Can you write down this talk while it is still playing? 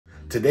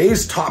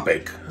Today's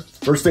topic,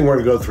 first thing we're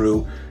going to go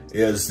through,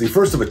 is the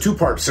first of a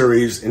two-part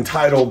series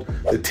entitled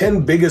The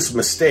 10 Biggest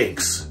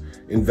Mistakes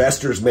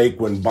Investors Make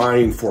When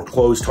Buying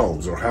Foreclosed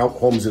Homes, or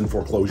Homes in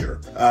Foreclosure.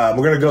 We're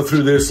going to go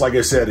through this, like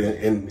I said,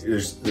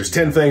 there's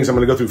 10 things. I'm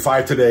going to go through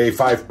 5 today,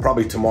 5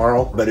 probably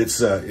tomorrow, but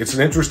it's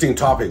an interesting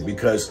topic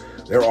because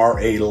there are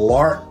a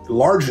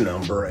large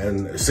number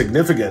and a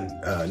significant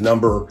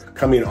number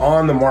coming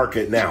on the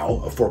market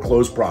now of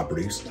foreclosed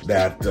properties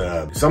that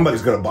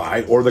somebody's going to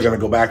buy, or they're going to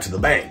go back to the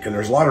bank. And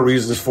there's a lot of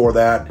reasons for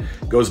that.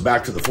 It goes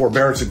back to the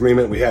forbearance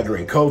agreement we had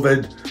during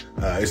COVID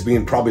as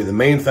being probably the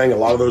main thing. A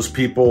lot of those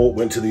people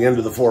went to the end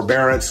of the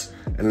forbearance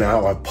and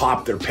now have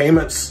popped their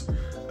payments.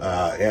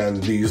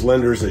 And these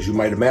lenders, as you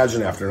might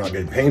imagine, after not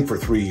getting paid for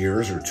 3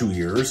 years or 2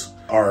 years,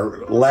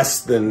 are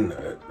less than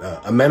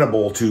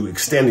amenable to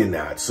extending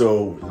that.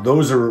 So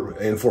those are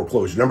in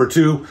foreclosure. Number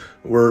 2,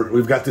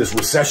 we've got this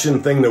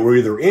recession thing that we're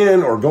either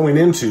in or going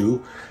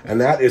into,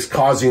 and that is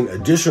causing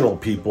additional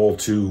people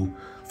to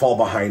fall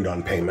behind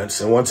on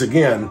payments. And once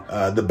again,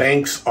 the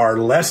banks are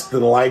less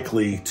than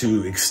likely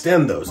to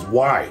extend those.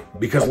 Why?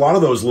 Because a lot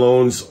of those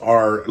loans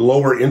are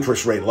lower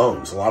interest rate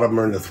loans. A lot of them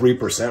are in the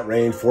 3%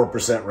 range,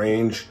 4%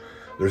 range.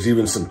 There's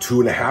even some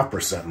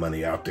 2.5%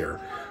 money out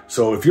there.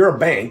 So if you're a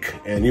bank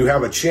and you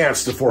have a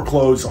chance to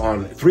foreclose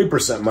on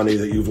 3% money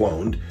that you've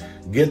loaned,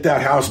 get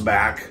that house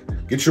back,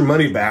 get your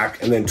money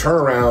back, and then turn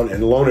around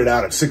and loan it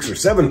out at 6 or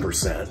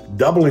 7%,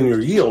 doubling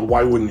your yield,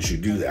 why wouldn't you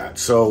do that?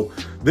 So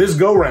this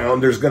go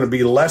round, there's going to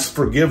be less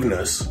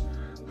forgiveness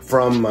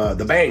from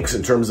the banks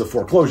in terms of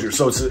foreclosure.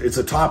 So it's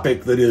a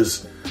topic that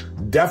is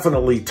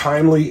definitely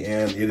timely,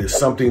 and it is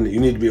something that you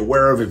need to be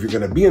aware of if you're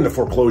going to be in the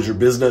foreclosure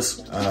business.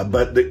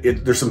 But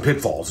there's some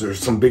pitfalls. There's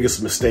some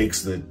biggest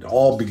mistakes that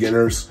all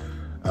beginners,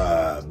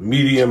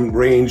 medium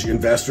range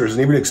investors,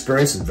 and even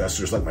experienced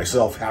investors like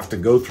myself have to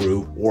go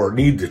through or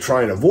need to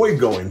try and avoid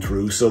going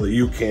through so that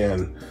you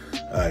can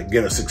buy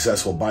a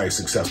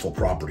successful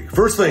property.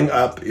 First thing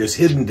up is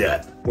hidden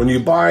debt. When you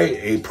buy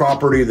a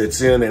property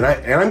that's in, and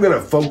I'm going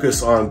to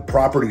focus on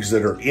properties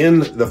that are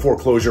in the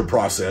foreclosure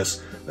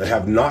process that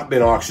have not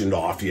been auctioned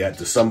off yet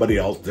to somebody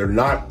else.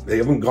 They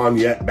haven't gone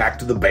yet back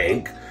to the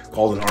bank,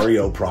 called an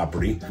REO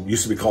property. It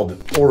used to be called an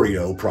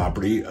OREO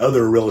property,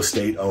 other real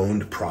estate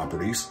owned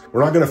properties.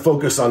 We're not going to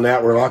focus on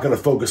that. We're not going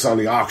to focus on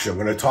the auction.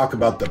 We're going to talk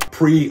about the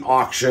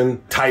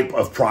pre-auction type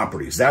of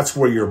properties. That's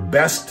where your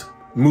best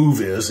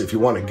move is if you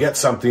want to get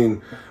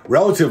something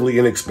relatively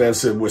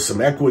inexpensive with some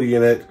equity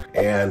in it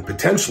and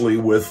potentially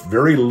with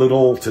very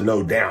little to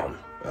no down.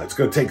 It's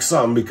going to take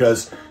some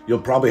because you'll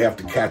probably have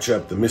to catch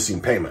up the missing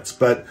payments.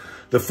 But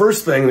the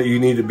first thing that you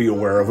need to be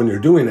aware of when you're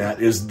doing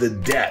that is the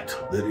debt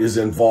that is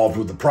involved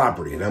with the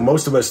property. Now,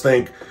 most of us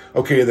think,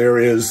 okay, there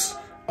is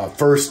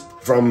first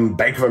from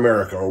Bank of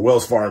America or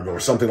Wells Fargo or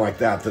something like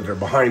that they're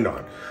behind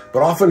on.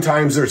 But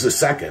oftentimes there's a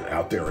second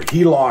out there, a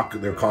HELOC,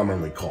 they're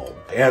commonly called.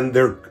 And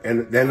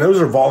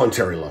those are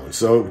voluntary loans.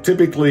 So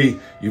typically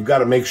you've got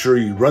to make sure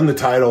you run the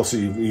title so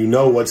you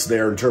know what's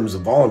there in terms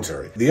of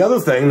voluntary. The other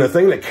thing, the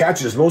thing that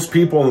catches most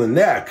people in the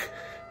neck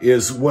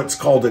is what's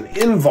called an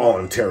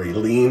involuntary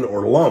lien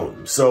or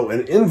loan. So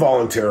an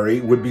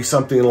involuntary would be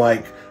something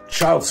like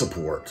child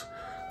support.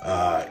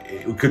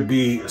 It could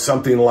be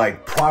something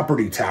like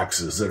property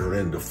taxes that are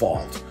in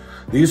default.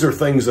 These are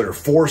things that are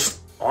forced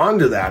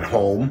onto that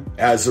home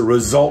as a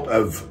result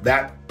of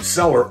that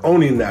seller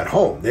owning that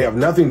home. They have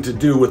nothing to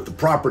do with the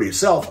property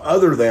itself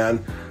other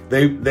than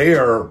they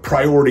are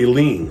priority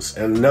liens.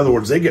 And in other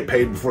words, they get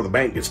paid before the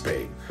bank gets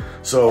paid.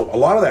 So a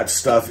lot of that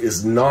stuff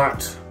is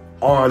not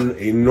on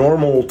a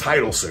normal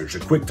title search, a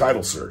quick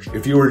title search.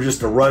 If you were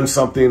just to run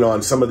something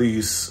on some of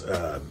these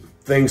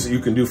things that you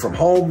can do from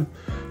home,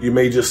 you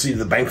may just see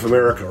the Bank of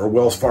America or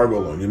Wells Fargo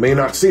loan. You may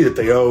not see that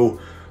they owe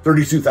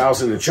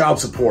 $32,000 in child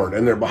support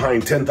and they're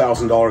behind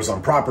 $10,000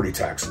 on property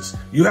taxes.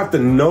 You have to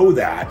know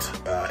that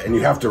and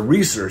you have to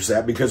research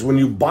that, because when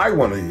you buy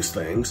one of these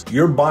things,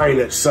 you're buying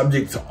it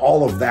subject to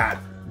all of that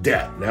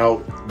debt. Now,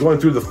 going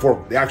through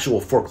the actual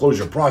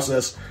foreclosure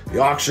process, the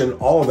auction,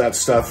 all of that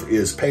stuff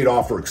is paid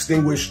off or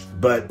extinguished.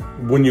 But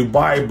when you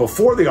buy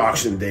before the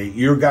auction date,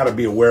 you've got to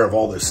be aware of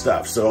all this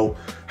stuff. So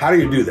how do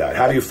you do that?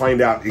 How do you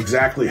find out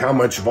exactly how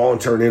much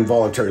voluntary and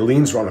involuntary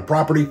liens are on a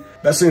property?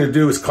 Best thing to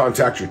do is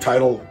contact your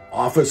title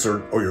office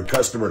or your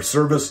customer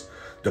service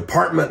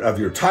department of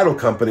your title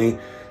company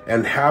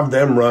and have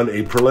them run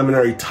a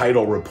preliminary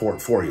title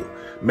report for you.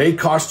 May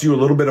cost you a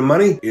little bit of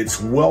money. It's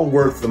well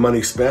worth the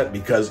money spent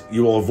because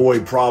you will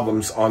avoid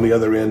problems on the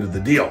other end of the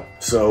deal.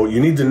 So you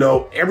need to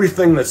know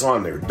everything that's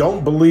on there.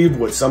 Don't believe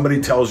what somebody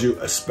tells you,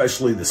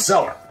 especially the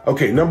seller.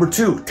 Okay, number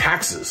 2,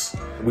 taxes.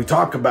 We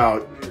talk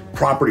about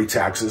property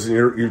taxes, and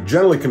you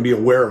generally can be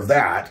aware of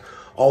that.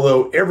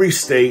 Although every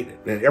state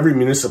and every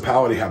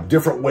municipality have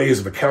different ways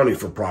of accounting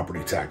for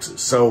property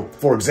taxes. So,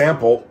 for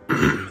example,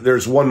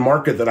 there's one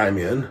market that I'm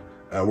in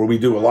where we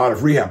do a lot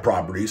of rehab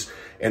properties,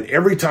 and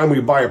every time we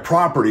buy a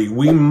property,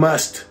 we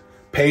must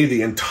pay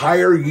the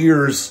entire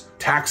year's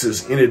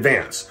taxes in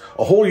advance,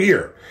 a whole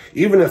year.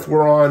 Even if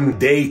we're on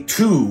day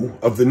 2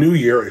 of the new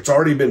year, it's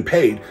already been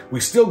paid, we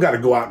still got to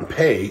go out and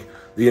pay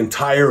the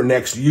entire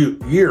next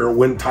year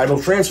when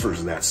title transfers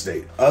in that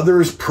state.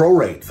 Others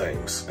prorate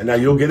things. And now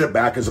you'll get it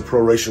back as a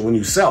proration when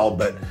you sell,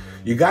 but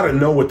you got to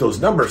know what those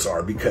numbers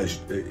are, because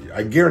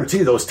I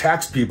guarantee those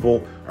tax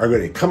people are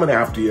going to be coming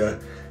after you,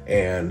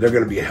 and they're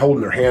going to be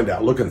holding their hand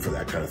out looking for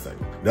that kind of thing.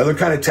 Another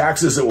kind of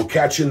taxes that will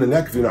catch you in the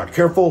neck if you're not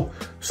careful,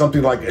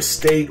 something like a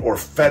state or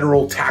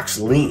federal tax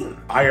lien.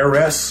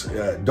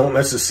 IRS don't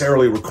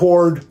necessarily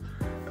record,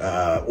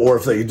 or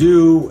if they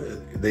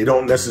do, they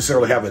don't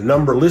necessarily have a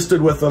number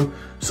listed with them.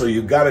 So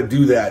you've got to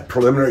do that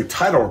preliminary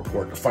title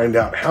report to find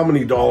out how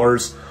many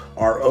dollars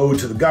are owed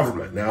to the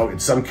government. Now, in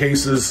some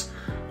cases,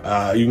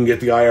 you can get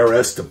the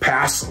IRS to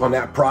pass on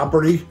that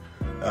property,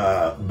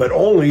 but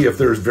only if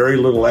there's very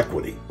little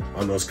equity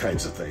on those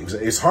kinds of things.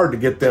 It's hard to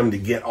get them to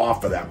get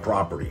off of that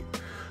property.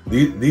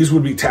 These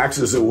would be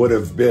taxes that would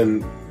have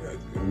been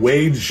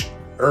wage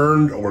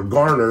earned or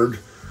garnered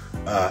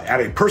at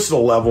a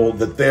personal level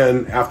that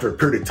then after a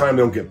period of time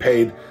they don't get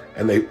paid,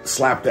 and they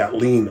slap that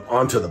lien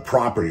onto the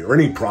property or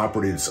any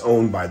property that's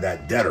owned by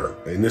that debtor.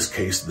 In this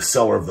case, the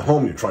seller of the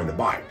home you're trying to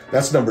buy.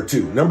 That's number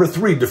 2. Number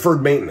 3,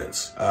 deferred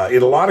maintenance.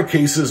 In a lot of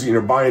cases, you're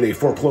buying a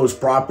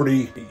foreclosed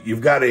property,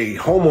 you've got a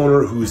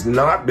homeowner who's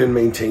not been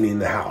maintaining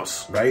the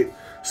house, right?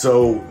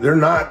 So they're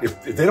not,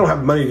 if they don't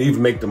have money to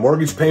even make the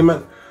mortgage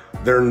payment,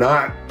 they're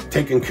not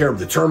taking care of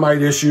the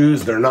termite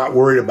issues, they're not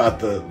worried about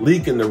the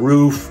leak in the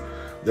roof,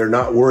 they're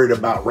not worried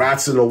about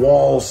rats in the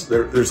walls.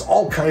 There's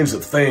all kinds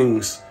of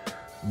things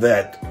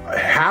that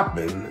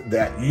happen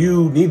that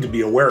you need to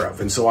be aware of.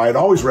 And so I'd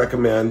always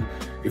recommend,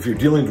 if you're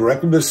dealing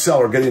directly with the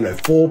seller, getting a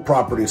full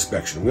property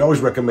inspection. We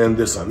always recommend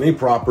this on any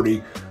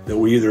property that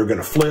we either are going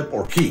to flip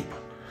or keep,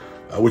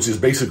 which is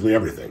basically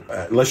everything.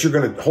 Unless you're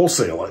going to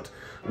wholesale it,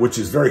 which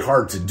is very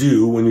hard to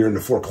do when you're in the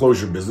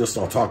foreclosure business.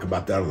 And I'll talk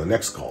about that on the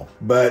next call.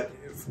 But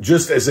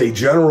just as a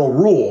general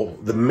rule,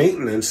 the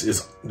maintenance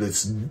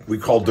we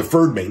call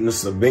deferred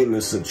maintenance, the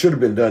maintenance that should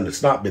have been done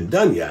that's not been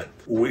done yet,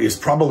 is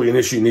probably an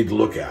issue you need to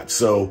look at.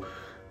 So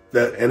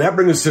that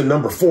brings us to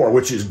number 4,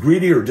 which is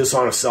greedy or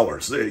dishonest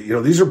sellers.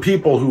 These are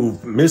people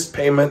who've missed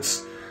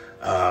payments.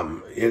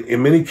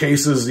 In many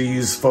cases,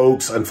 these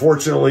folks,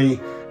 unfortunately,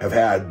 have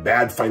had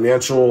bad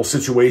financial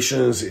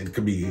situations. It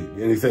could be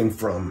anything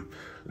from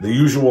the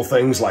usual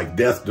things like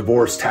death,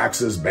 divorce,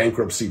 taxes,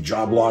 bankruptcy,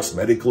 job loss,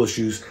 medical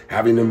issues,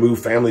 having to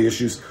move, family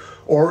issues.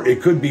 Or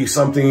it could be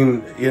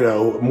something,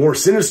 more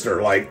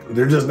sinister, like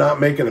they're just not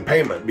making a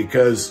payment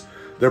because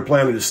they're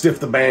planning to stiff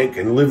the bank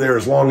and live there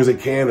as long as they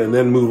can and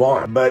then move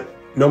on. But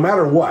no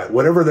matter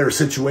whatever their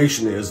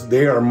situation is,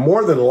 they are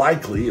more than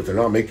likely, if they're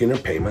not making their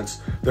payments,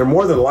 they're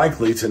more than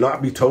likely to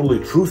not be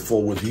totally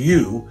truthful with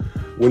you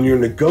when you're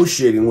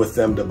negotiating with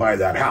them to buy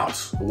that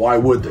house. Why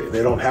would they?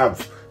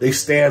 They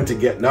stand to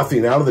get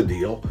nothing out of the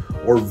deal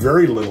or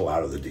very little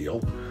out of the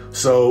deal.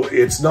 So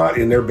it's not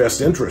in their best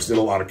interest in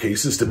a lot of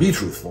cases to be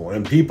truthful.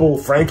 And people,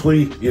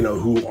 frankly,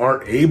 who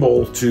aren't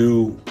able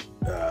to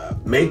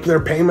make their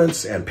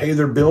payments and pay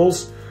their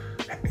bills,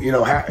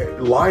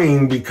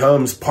 lying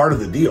becomes part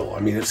of the deal. I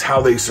mean, it's how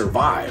they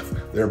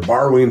survive. They're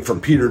borrowing from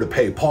Peter to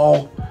pay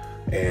Paul,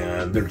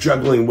 and they're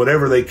juggling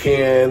whatever they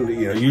can,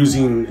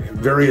 using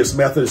various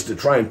methods to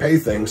try and pay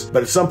things.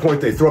 But at some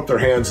point they throw up their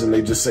hands and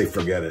they just say,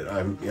 forget it,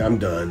 I'm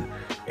done.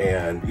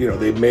 And,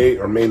 they may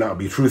or may not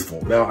be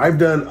truthful. Now, I've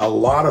done a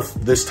lot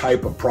of this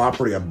type of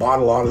property. I bought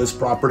a lot of this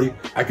property.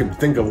 I can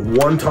think of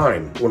one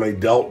time when I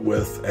dealt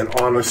with an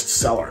honest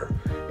seller.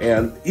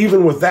 And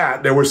even with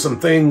that, there were some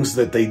things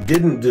that they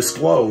didn't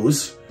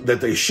disclose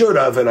that they should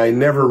have, and I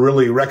never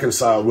really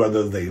reconciled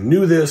whether they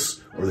knew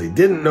this or they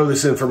didn't know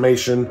this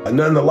information.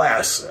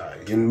 Nonetheless,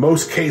 in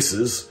most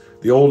cases,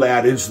 the old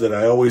adage that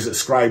I always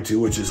ascribe to,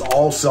 which is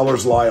all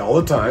sellers lie all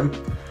the time,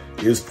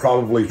 is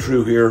probably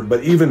true here,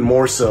 but even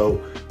more so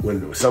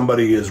when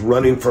somebody is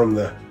running from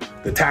the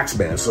tax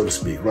man, so to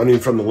speak, running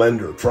from the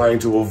lender, trying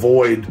to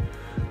avoid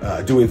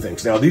doing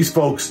things. Now, these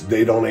folks,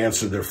 they don't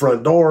answer their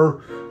front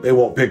door. They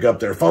won't pick up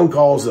their phone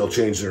calls. They'll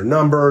change their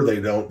number.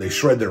 They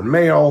shred their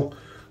mail.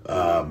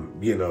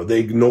 They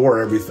ignore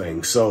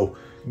everything. So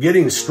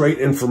getting straight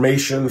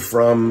information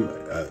from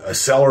a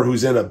seller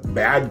who's in a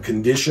bad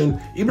condition,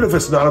 even if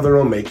it's not of their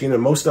own making,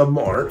 and most of them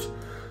aren't,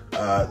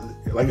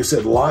 like I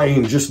said,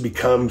 lying just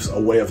becomes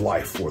a way of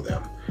life for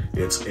them.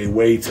 It's a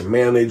way to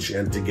manage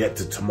and to get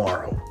to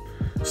tomorrow.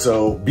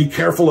 So be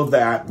careful of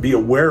that. Be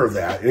aware of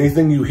that.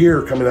 Anything you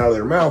hear coming out of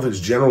their mouth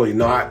is generally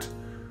not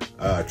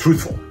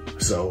truthful.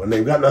 And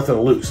they've got nothing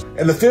to lose.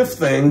 And the 5th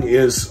thing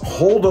is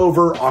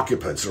holdover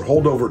occupants or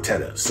holdover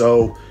tenants.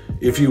 So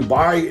if you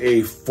buy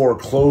a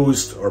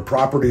foreclosed or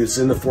property that's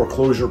in the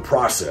foreclosure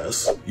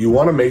process, you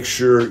want to make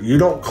sure you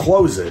don't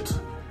close it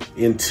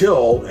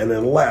until and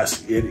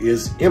unless it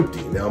is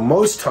empty. Now,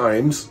 most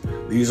times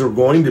these are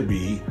going to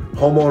be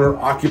homeowner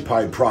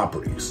occupied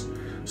properties.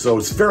 So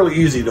it's fairly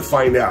easy to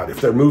find out.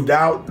 If they're moved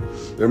out,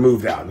 they're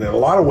moved out. And there are a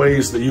lot of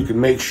ways that you can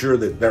make sure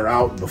that they're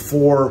out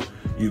before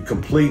you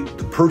complete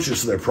the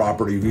purchase of their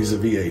property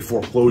vis-a-vis a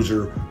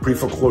foreclosure,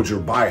 pre-foreclosure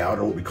buyout,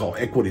 or what we call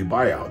equity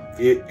buyout.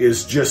 It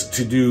is just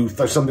to do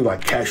something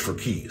like cash for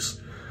keys.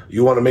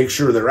 You want to make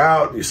sure they're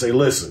out. You say,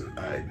 listen,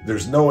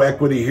 There's no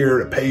equity here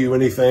to pay you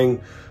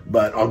anything,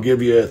 but I'll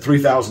give you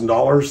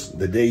 $3,000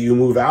 the day you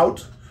move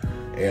out.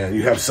 And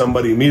you have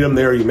somebody meet them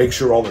there, you make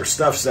sure all their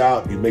stuff's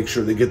out, you make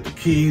sure they get the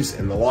keys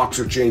and the locks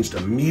are changed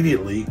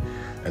immediately,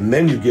 and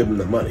then you give them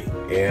the money.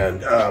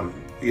 And,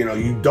 you know,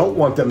 you don't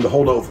want them to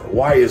hold over.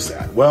 Why is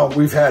that? Well,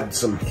 we've had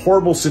some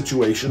horrible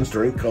situations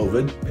during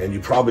COVID, and you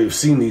probably have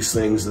seen these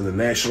things in the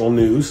national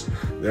news.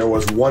 There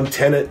was one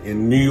tenant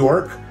in New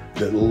York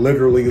that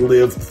literally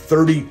lived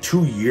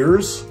 32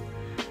 years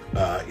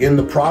in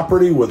the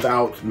property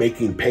without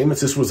making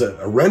payments. This was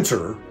a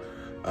renter.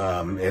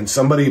 And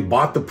somebody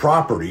bought the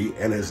property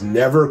and has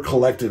never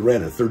collected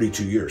rent in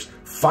 32 years.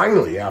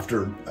 Finally,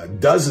 after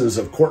dozens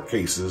of court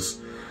cases,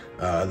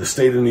 the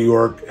state of New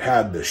York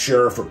had the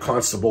sheriff or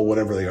constable,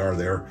 whatever they are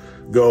there,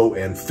 go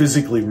and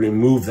physically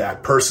remove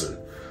that person.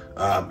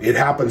 It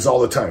happens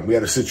all the time. We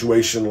had a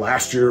situation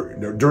last year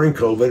during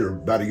COVID, or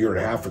about a year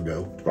and a half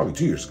ago, probably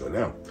 2 years ago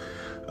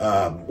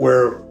now,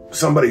 where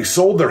somebody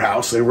sold their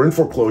house. They were in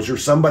foreclosure.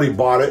 Somebody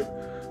bought it,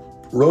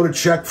 wrote a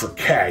check for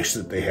cash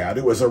that they had.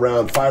 It was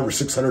around $500,000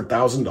 or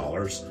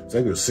 $600,000. I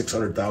think it was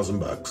 600,000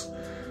 bucks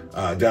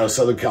down in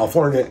Southern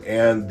California,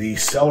 and the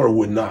seller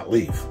would not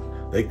leave.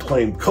 They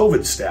claimed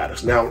COVID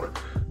status. Now,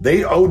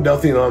 they owed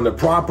nothing on the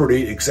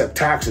property except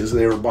taxes, and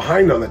they were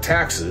behind on the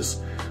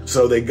taxes.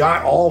 So they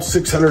got all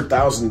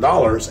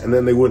 $600,000, and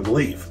then they wouldn't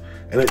leave.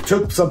 And it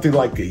took something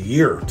like a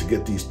year to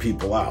get these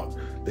people out.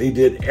 They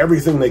did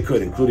everything they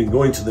could, including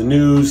going to the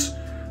news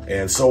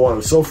and so on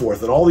and so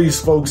forth. And all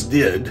these folks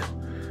did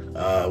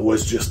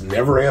was just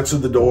never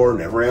answered the door,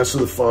 never answered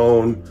the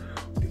phone.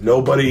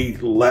 Nobody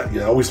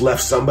always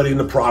left somebody in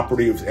the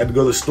property. If they had to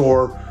go to the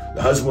store,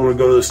 the husband would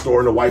go to the store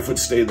and the wife would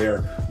stay there.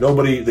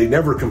 They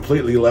never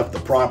completely left the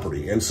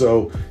property. And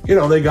so, you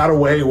know, they got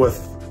away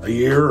with a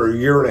year or a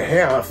year and a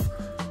half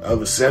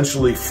of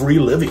essentially free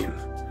living.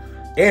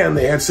 And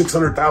they had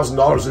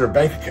 $600,000 in their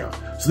bank account.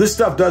 So this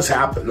stuff does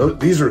happen.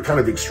 These are kind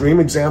of extreme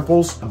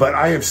examples, but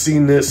I have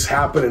seen this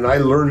happen, and I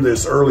learned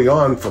this early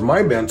on from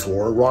my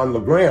mentor, Ron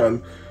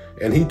LeGrand,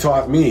 and he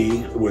taught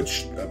me,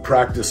 which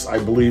practice I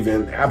believe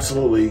in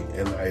absolutely,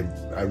 and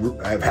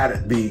I've had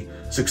it be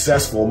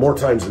successful more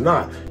times than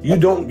not. You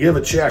don't give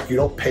a check, you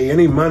don't pay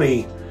any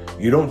money,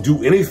 you don't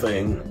do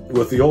anything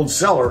with the old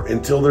seller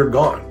until they're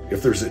gone.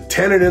 If there's a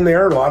tenant in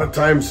there, a lot of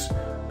times,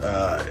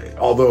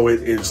 although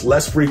it is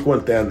less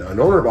frequent than an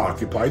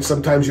owner-occupied,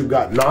 sometimes you've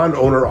got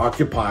non-owner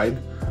occupied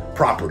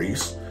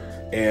properties,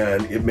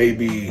 and it may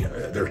be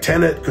their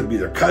tenant, could be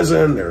their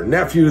cousin, their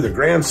nephew, their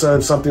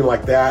grandson, something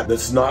like that,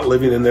 that's not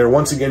living in there.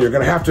 Once again, you're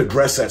gonna have to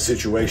address that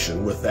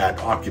situation with that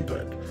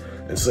occupant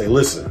and say,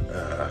 listen,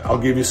 I'll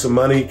give you some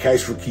money,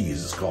 cash for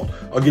keys it's called.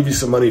 I'll give you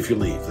some money if you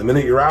leave. The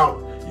minute you're out,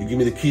 you give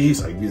me the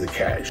keys, I give you the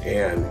cash.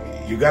 And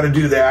you gotta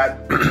do that.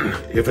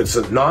 If it's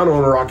a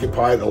non-owner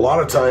occupied, a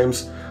lot of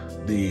times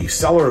the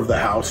seller of the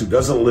house who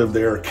doesn't live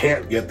there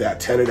can't get that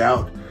tenant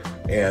out,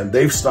 and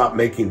they've stopped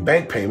making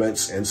bank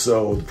payments, and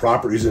so the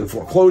property's in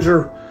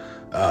foreclosure.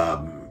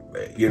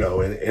 You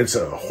know, and it's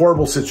a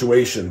horrible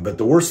situation, but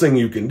the worst thing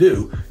you can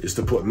do is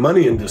to put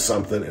money into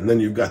something, and then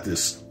you've got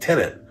this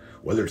tenant,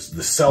 whether it's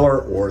the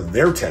seller or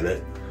their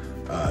tenant,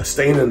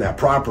 staying in that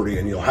property,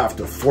 and you'll have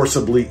to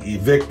forcibly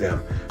evict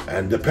them.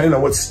 And depending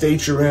on what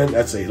state you're in,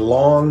 that's a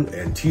long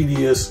and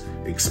tedious,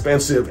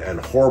 expensive,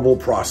 and horrible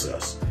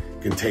process.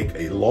 It can take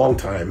a long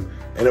time,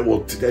 and it will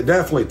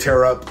definitely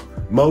tear up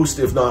most,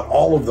 if not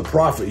all, of the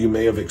profit you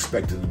may have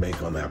expected to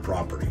make on that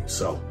property.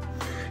 So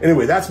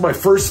anyway, that's my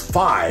first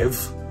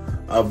 5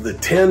 of the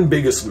 10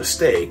 biggest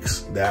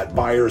mistakes that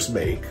buyers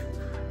make,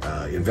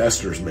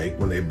 investors make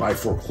when they buy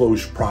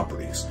foreclosed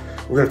properties.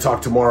 We're going to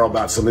talk tomorrow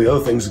about some of the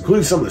other things,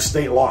 including some of the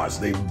state laws.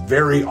 They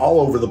vary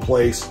all over the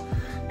place,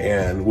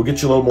 and we'll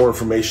get you a little more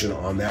information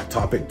on that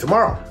topic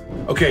tomorrow.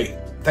 Okay,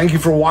 thank you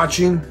for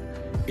watching.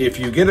 If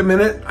you get a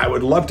minute, I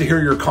would love to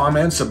hear your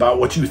comments about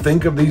what you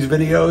think of these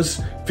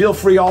videos. Feel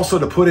free also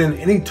to put in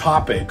any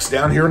topics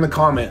down here in the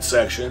comment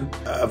section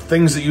of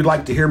things that you'd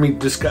like to hear me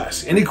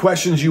discuss. Any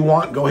questions you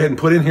want, go ahead and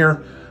put in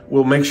here.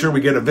 We'll make sure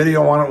we get a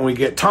video on it when we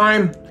get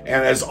time.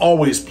 And as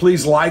always,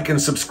 please like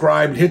and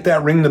subscribe. Hit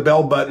that ring the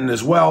bell button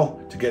as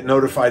well to get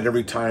notified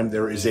every time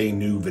there is a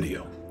new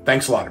video.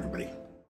 Thanks a lot, everybody.